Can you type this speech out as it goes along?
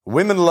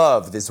Women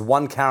love this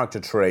one character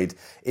trait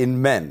in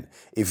men.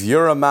 If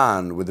you're a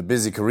man with a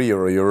busy career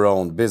or your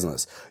own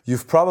business,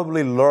 you've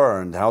probably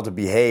learned how to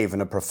behave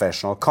in a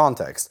professional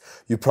context.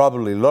 You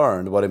probably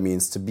learned what it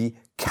means to be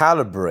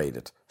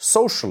calibrated,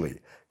 socially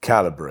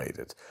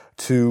calibrated,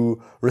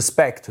 to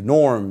respect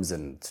norms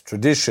and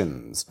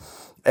traditions,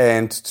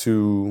 and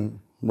to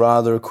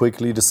rather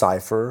quickly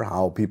decipher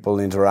how people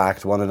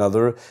interact one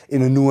another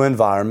in a new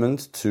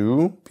environment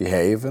to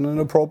behave in an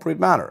appropriate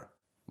manner.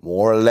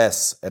 More or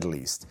less, at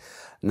least.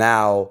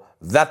 Now,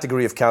 that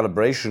degree of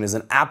calibration is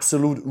an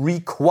absolute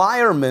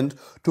requirement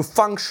to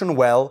function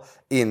well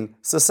in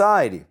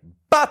society.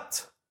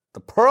 But the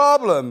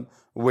problem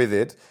with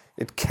it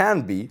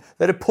can be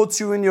that it puts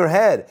you in your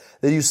head,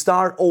 that you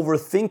start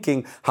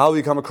overthinking how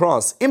you come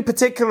across, in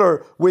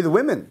particular with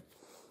women.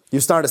 You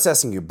start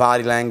assessing your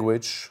body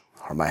language.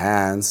 How are my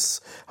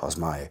hands? How's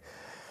my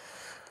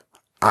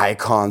eye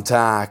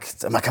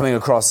contact? Am I coming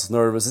across as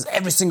nervous? Is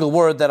every single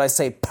word that I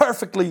say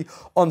perfectly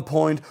on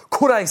point?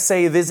 Could I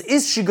say this?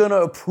 Is she gonna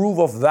approve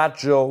of that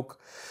joke?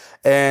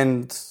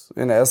 And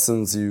in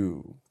essence,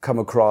 you come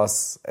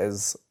across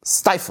as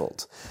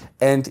stifled.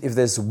 And if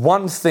there's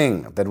one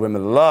thing that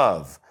women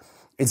love,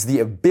 it's the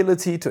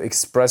ability to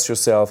express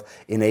yourself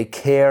in a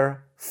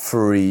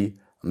carefree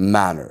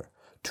manner.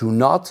 To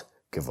not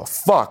give a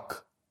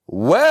fuck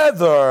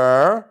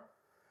whether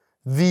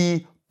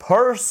the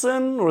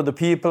person or the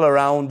people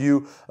around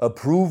you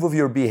approve of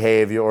your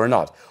behavior or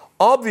not.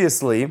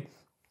 Obviously,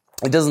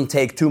 it doesn't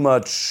take too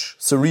much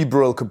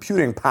cerebral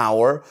computing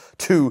power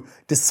to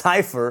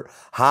decipher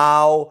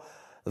how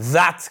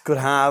that could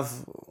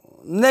have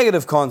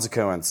negative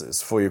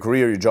consequences for your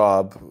career, your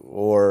job,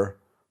 or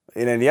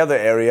in any other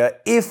area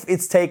if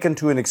it's taken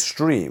to an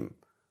extreme.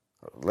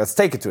 Let's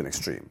take it to an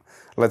extreme.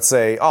 Let's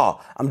say,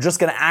 I'm just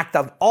going to act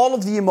out all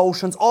of the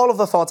emotions, all of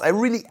the thoughts. I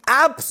really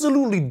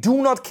absolutely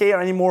do not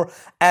care anymore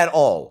at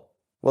all.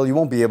 Well, you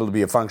won't be able to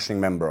be a functioning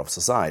member of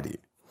society.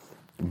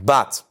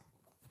 But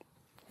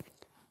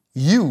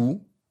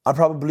you are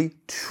probably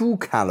too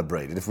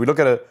calibrated. If we look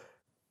at a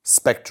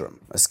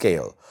spectrum, a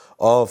scale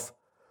of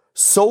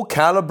so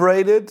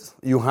calibrated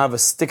you have a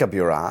stick up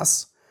your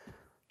ass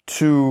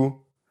to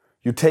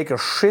you take a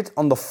shit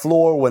on the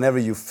floor whenever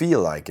you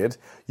feel like it,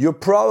 you're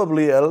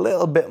probably a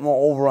little bit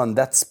more over on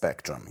that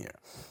spectrum here.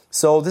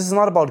 So this is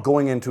not about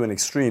going into an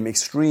extreme.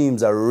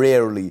 Extremes are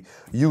rarely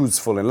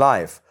useful in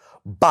life.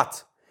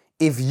 But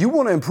if you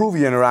want to improve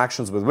your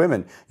interactions with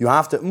women, you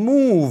have to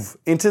move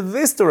into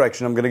this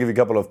direction. I'm going to give you a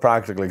couple of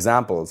practical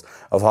examples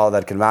of how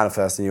that can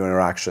manifest in your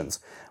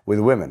interactions with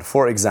women.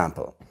 For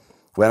example,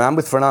 when I'm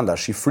with Fernanda,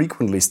 she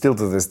frequently, still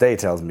to this day,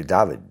 tells me,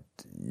 David,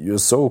 you're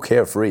so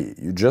carefree.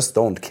 You just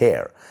don't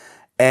care.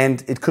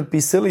 And it could be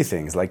silly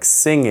things like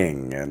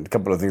singing and a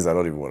couple of things I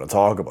don't even want to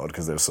talk about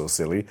because they're so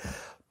silly.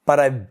 But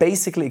I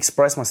basically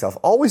express myself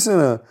always in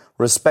a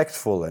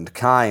respectful and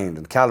kind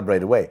and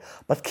calibrated way.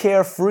 But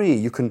carefree,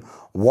 you can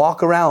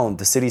walk around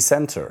the city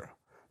center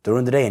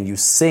during the day and you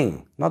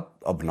sing, not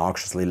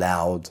obnoxiously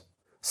loud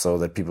so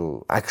that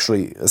people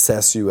actually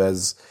assess you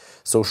as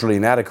socially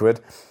inadequate,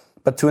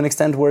 but to an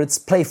extent where it's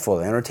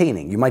playful,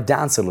 entertaining. You might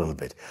dance a little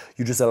bit.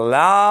 You just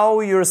allow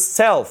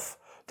yourself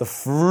the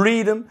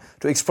freedom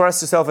to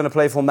express yourself in a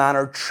playful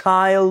manner,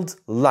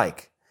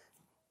 childlike,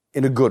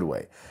 in a good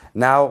way.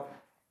 Now,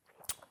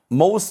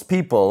 most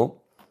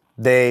people,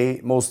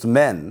 most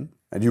men,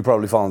 and you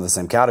probably fall in the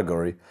same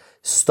category,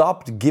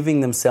 stopped giving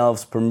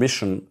themselves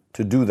permission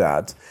to do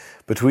that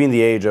between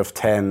the age of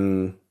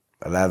 10,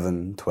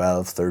 11,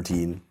 12,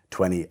 13,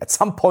 20. At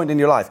some point in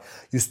your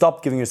life, you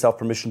stopped giving yourself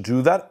permission to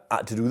do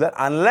that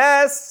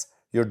unless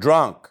you're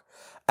drunk.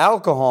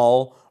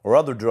 Alcohol or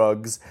other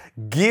drugs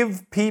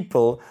give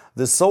people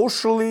the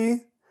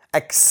socially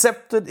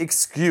accepted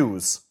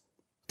excuse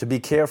to be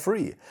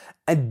carefree.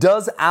 And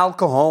does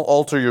alcohol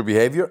alter your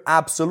behavior?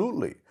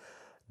 Absolutely.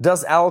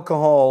 Does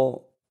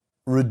alcohol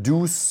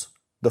reduce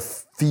the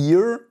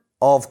fear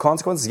of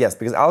consequences? Yes,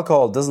 because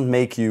alcohol doesn't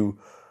make you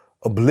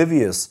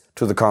oblivious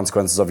to the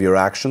consequences of your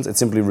actions. It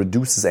simply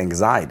reduces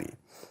anxiety.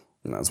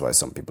 And that's why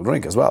some people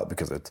drink as well,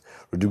 because it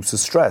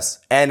reduces stress.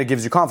 And it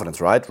gives you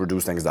confidence, right?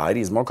 Reduced anxiety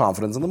is more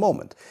confidence in the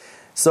moment.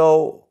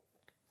 So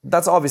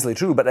that's obviously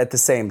true, but at the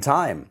same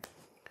time,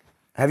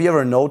 have you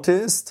ever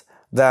noticed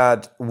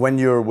that when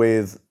you're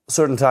with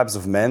certain types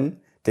of men,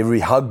 they really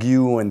hug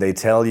you and they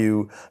tell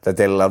you that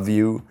they love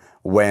you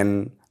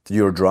when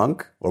you're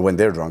drunk, or when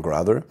they're drunk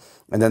rather,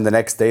 and then the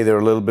next day they're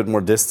a little bit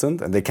more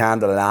distant and they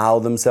can't allow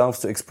themselves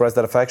to express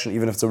that affection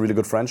even if it's a really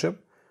good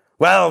friendship?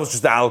 Well, it was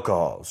just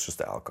alcohol. It's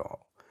just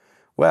alcohol.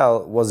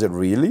 Well, was it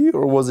really,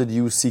 or was it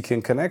you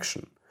seeking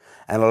connection?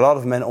 And a lot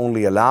of men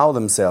only allow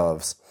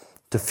themselves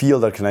to feel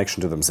that connection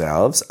to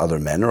themselves, other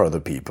men or other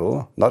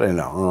people, not in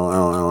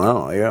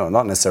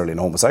not necessarily in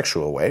a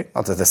homosexual way,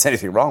 not that there's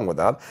anything wrong with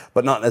that,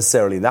 but not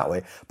necessarily in that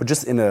way, but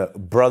just in a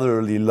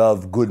brotherly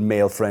love, good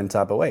male friend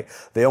type of way.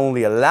 They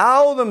only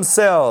allow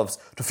themselves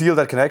to feel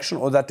that connection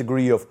or that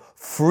degree of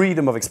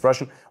freedom of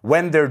expression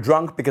when they're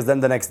drunk, because then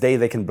the next day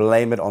they can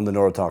blame it on the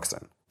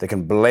neurotoxin. They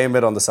can blame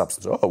it on the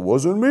substance. Oh, it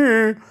wasn't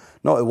me.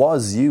 No, it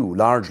was you,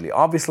 largely.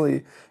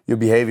 Obviously, your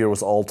behavior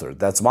was altered.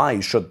 That's why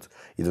you should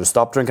either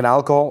stop drinking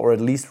alcohol or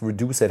at least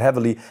reduce it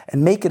heavily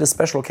and make it a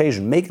special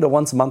occasion. Make it a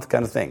once a month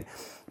kind of thing.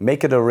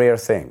 Make it a rare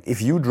thing.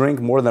 If you drink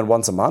more than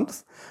once a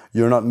month,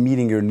 you're not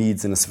meeting your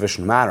needs in a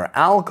sufficient manner.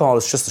 Alcohol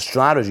is just a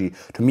strategy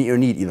to meet your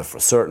need, either for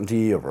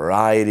certainty, or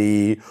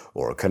variety,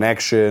 or a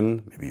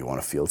connection. Maybe you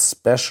want to feel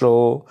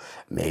special,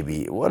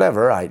 maybe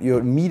whatever, right?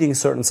 You're meeting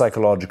certain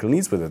psychological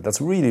needs with it.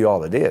 That's really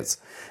all it is.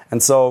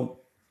 And so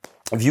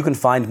if you can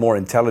find more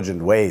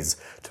intelligent ways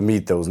to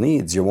meet those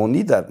needs, you won't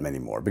need that many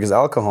more, because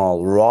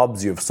alcohol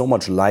robs you of so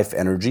much life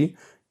energy,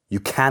 you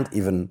can't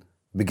even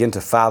begin to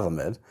fathom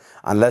it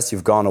unless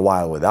you've gone a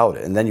while without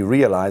it. And then you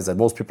realize that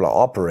most people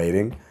are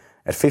operating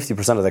at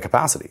 50% of their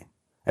capacity,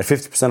 at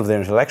 50% of their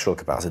intellectual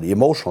capacity,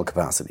 emotional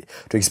capacity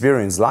to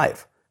experience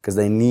life, because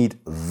they need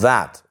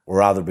that, or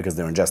rather because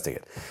they're ingesting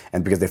it.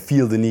 And because they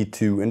feel the need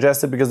to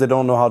ingest it because they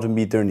don't know how to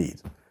meet their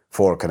need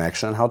for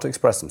connection and how to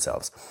express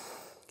themselves.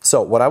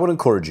 So what I would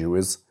encourage you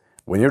is,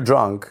 when you're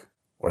drunk,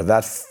 or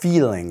that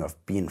feeling of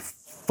being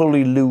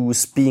fully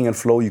loose, being in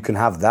flow, you can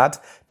have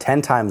that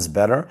 10 times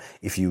better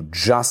if you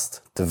just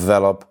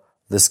develop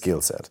the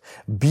skill set.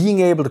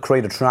 Being able to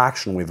create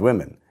attraction with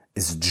women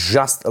is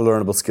just a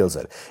learnable skill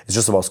set. It's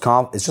just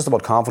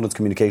about confidence,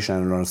 communication,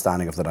 and an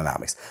understanding of the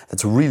dynamics.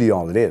 That's really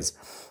all it is.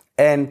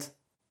 And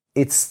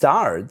it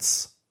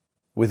starts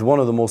with one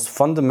of the most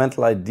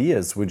fundamental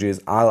ideas, which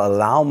is, I'll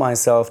allow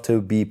myself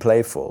to be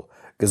playful.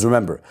 Because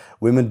remember,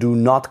 women do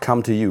not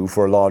come to you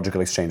for a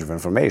logical exchange of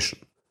information.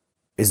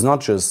 It's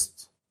not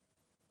just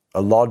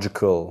a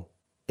logical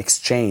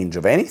exchange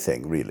of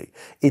anything, really.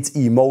 It's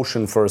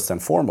emotion first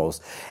and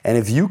foremost. And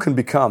if you can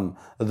become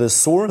the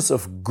source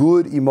of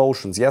good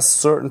emotions, yes,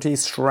 certainty,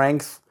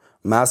 strength,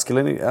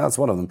 masculinity, that's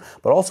one of them,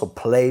 but also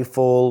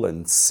playful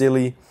and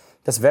silly,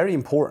 that's very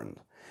important.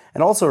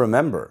 And also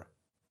remember,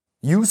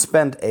 you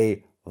spent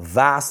a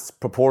vast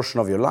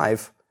proportion of your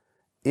life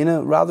in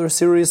a rather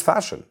serious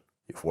fashion.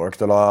 You've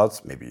worked a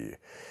lot, maybe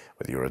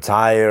whether you're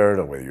retired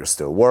or whether you're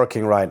still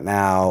working right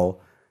now.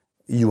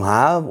 You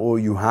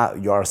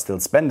are still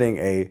spending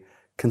a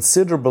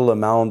considerable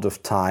amount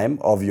of time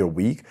of your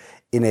week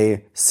in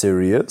a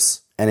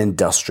serious and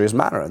industrious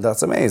manner. And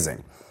that's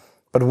amazing.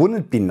 But wouldn't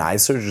it be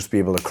nicer to just be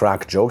able to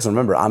crack jokes? And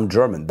remember, I'm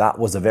German. That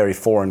was a very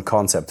foreign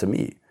concept to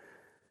me.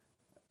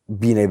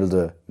 Being able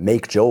to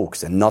make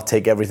jokes and not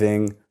take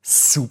everything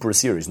super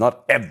serious.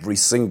 Not every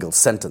single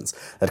sentence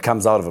that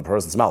comes out of a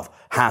person's mouth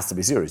has to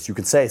be serious. You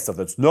can say stuff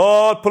that's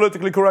not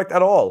politically correct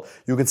at all.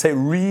 You can say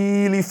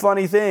really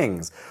funny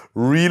things,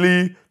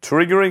 really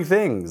triggering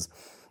things,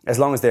 as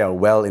long as they are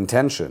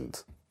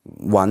well-intentioned.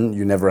 One,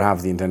 you never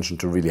have the intention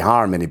to really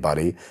harm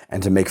anybody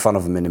and to make fun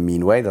of them in a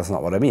mean way. That's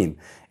not what I mean.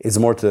 It's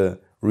more to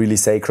really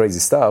say crazy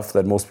stuff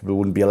that most people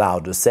wouldn't be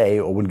allowed to say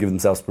or wouldn't give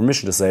themselves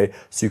permission to say,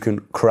 so you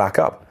can crack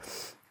up.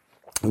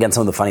 Again,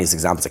 some of the funniest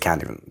examples I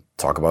can't even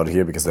talk about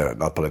here because they're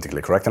not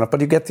politically correct enough,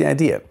 but you get the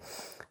idea.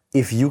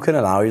 If you can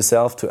allow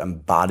yourself to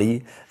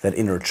embody that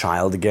inner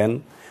child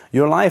again,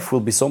 your life will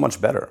be so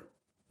much better.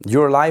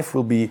 Your life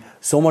will be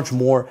so much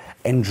more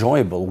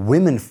enjoyable.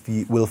 Women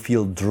will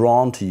feel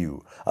drawn to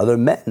you. Other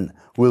men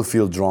will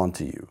feel drawn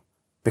to you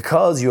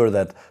because you're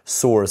that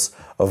source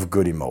of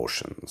good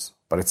emotions.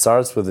 But it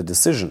starts with a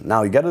decision.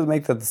 Now, you got to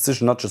make that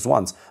decision not just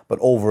once, but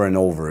over and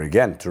over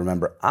again to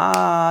remember,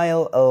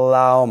 I'll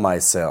allow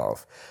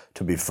myself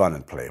to be fun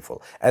and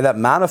playful. And that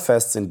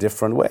manifests in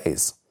different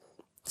ways.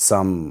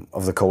 Some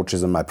of the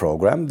coaches in my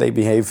program, they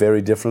behave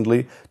very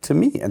differently to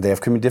me, and they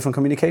have different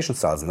communication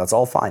styles, and that's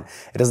all fine.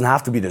 It doesn't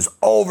have to be this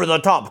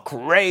over-the-top,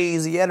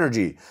 crazy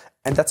energy,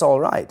 and that's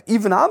all right.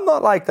 Even I'm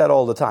not like that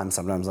all the time.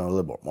 Sometimes I'm a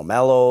little bit more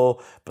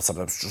mellow, but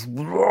sometimes just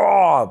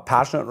raw,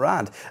 passionate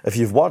rant. If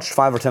you've watched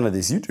 5 or 10 of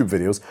these YouTube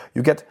videos,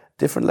 you get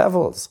different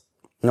levels.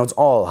 You know, it's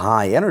all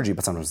high energy,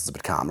 but sometimes it's a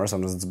bit calmer,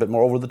 sometimes it's a bit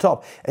more over the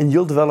top, and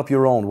you'll develop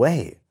your own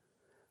way.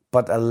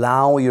 But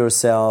allow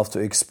yourself to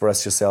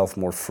express yourself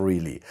more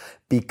freely.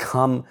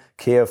 Become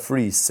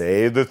carefree.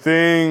 Say the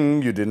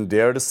thing you didn't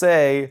dare to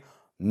say,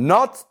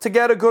 not to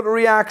get a good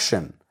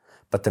reaction,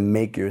 but to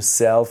make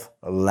yourself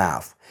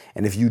laugh.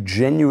 And if you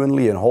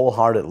genuinely and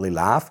wholeheartedly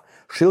laugh,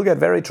 she'll get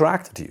very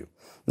attracted to you.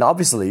 Now,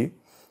 obviously,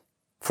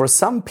 for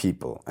some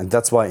people, and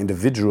that's why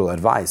individual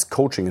advice,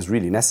 coaching is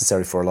really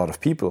necessary for a lot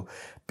of people,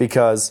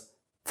 because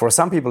for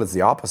some people it's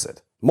the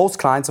opposite. Most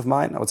clients of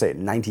mine, I would say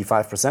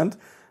 95%,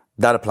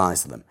 that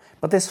applies to them.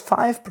 But there's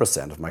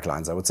 5% of my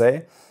clients, I would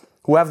say,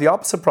 who have the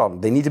opposite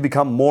problem. They need to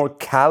become more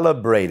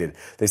calibrated.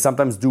 They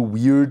sometimes do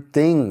weird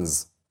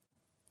things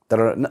that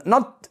are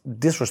not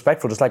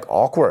disrespectful, just like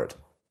awkward.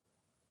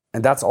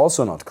 And that's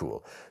also not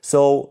cool.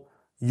 So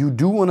you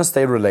do want to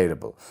stay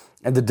relatable.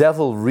 And the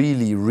devil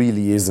really,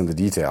 really is in the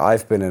detail.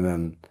 I've been in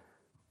an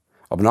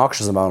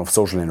obnoxious amount of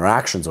social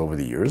interactions over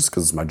the years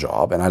because it's my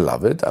job and I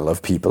love it. I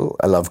love people.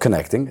 I love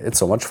connecting. It's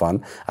so much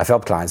fun. I've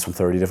helped clients from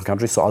 30 different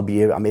countries, so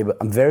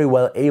I'm very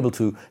well able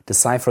to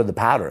decipher the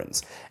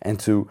patterns and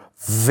to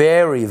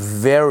very,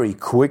 very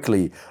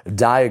quickly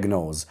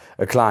diagnose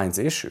a client's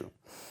issue.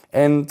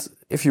 And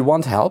if you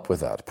want help with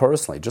that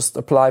personally, just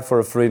apply for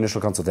a free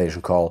initial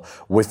consultation call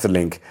with the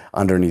link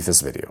underneath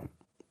this video.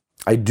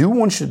 I do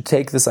want you to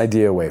take this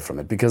idea away from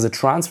it because it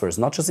transfers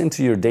not just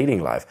into your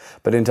dating life,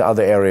 but into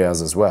other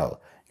areas as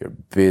well. Your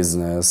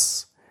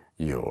business,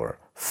 your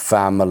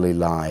family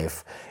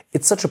life.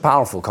 It's such a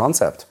powerful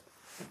concept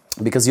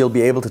because you'll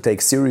be able to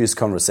take serious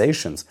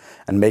conversations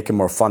and make them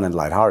more fun and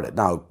lighthearted.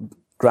 Now,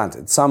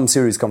 granted, some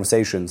serious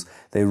conversations,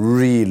 they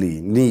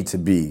really need to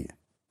be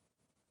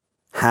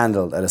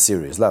handled at a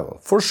serious level.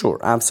 For sure,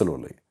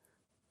 absolutely.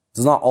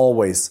 It's not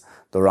always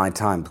the right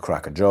time to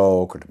crack a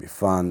joke or to be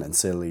fun and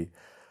silly.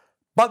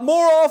 But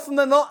more often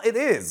than not, it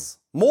is.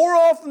 More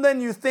often than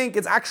you think,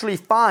 it's actually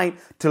fine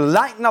to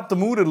lighten up the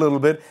mood a little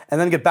bit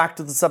and then get back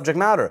to the subject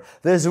matter.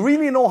 There's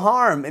really no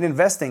harm in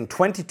investing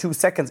 22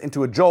 seconds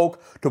into a joke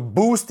to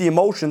boost the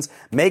emotions,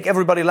 make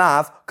everybody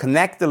laugh,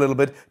 connect a little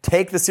bit,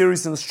 take the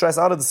seriousness and stress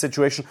out of the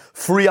situation,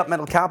 free up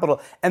mental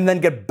capital, and then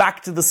get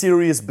back to the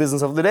serious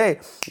business of the day.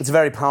 It's a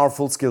very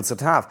powerful skill set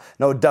to have.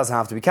 Now, it does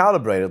have to be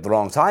calibrated at the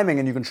wrong timing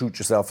and you can shoot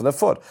yourself in the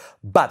foot.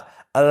 But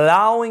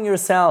allowing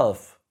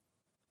yourself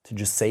to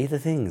just say the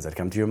things that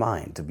come to your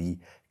mind, to be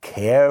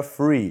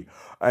carefree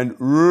and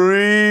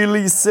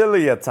really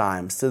silly at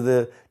times, to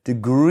the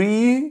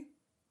degree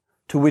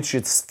to which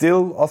it's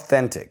still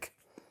authentic,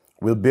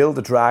 will build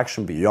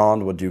attraction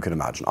beyond what you can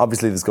imagine.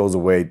 Obviously, this goes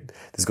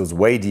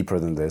way deeper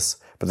than this,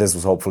 but this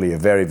was hopefully a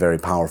very, very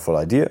powerful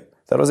idea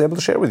that I was able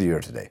to share with you here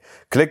today.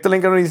 Click the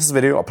link underneath this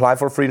video, apply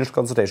for a free initial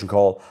consultation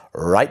call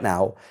right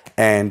now,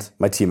 and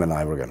my team and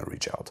I were going to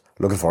reach out.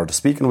 Looking forward to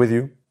speaking with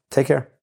you. Take care.